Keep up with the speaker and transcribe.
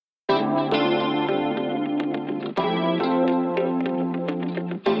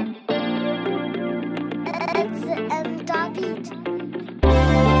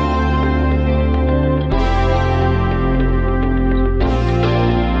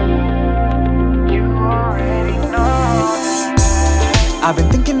I've been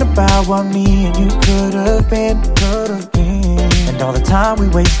thinking about what me and you could have been, and all the time we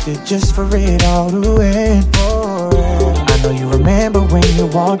wasted just for it all to end. I know you remember when you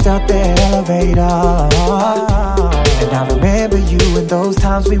walked out that elevator, and I remember you in those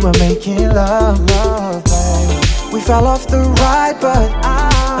times we were making love, babe. We fell off the ride, but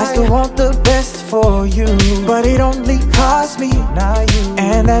I still want the best for you. But it only cost me, not you,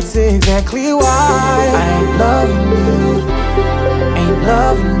 and that's exactly why I ain't loving you, ain't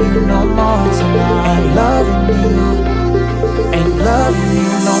loving you no more tonight. Ain't loving you, ain't loving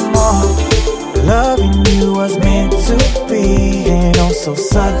you no more. Loving you was meant to be, and oh so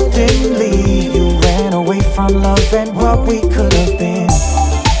suddenly you ran away from love and what we could have been.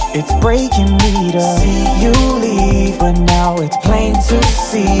 It's breaking me to see you leave, but now it's plain to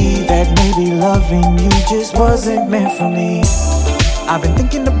see that maybe loving you just wasn't meant for me. I've been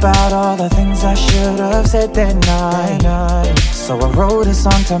thinking about all the things I should have said that night, so I wrote a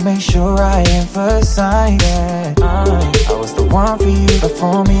song to make sure I emphasize that I was the one for you, but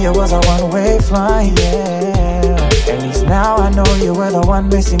for me it was a one-way flight, yeah. At least now I know you were the one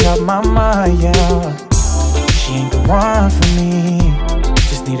messing up my mind, yeah. She ain't the one for me,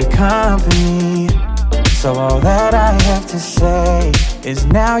 just need a company. So all that I have to say is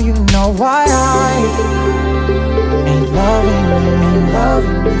now you know why I ain't loving you, ain't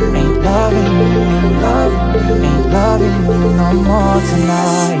loving you, ain't loving you, ain't loving you, ain't loving you no more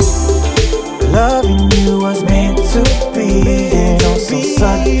tonight. Loving you was meant to be, and oh so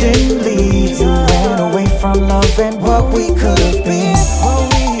suddenly you ran away from love and what we could have been.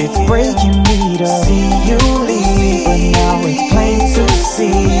 It's breaking me to see you leave, but now it's plain to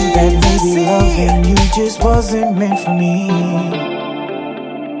see that maybe loving you just wasn't meant for me.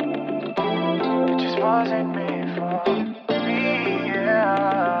 It just wasn't meant for me,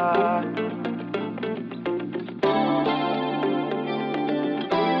 yeah.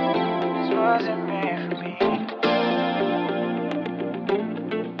 It just wasn't meant for me.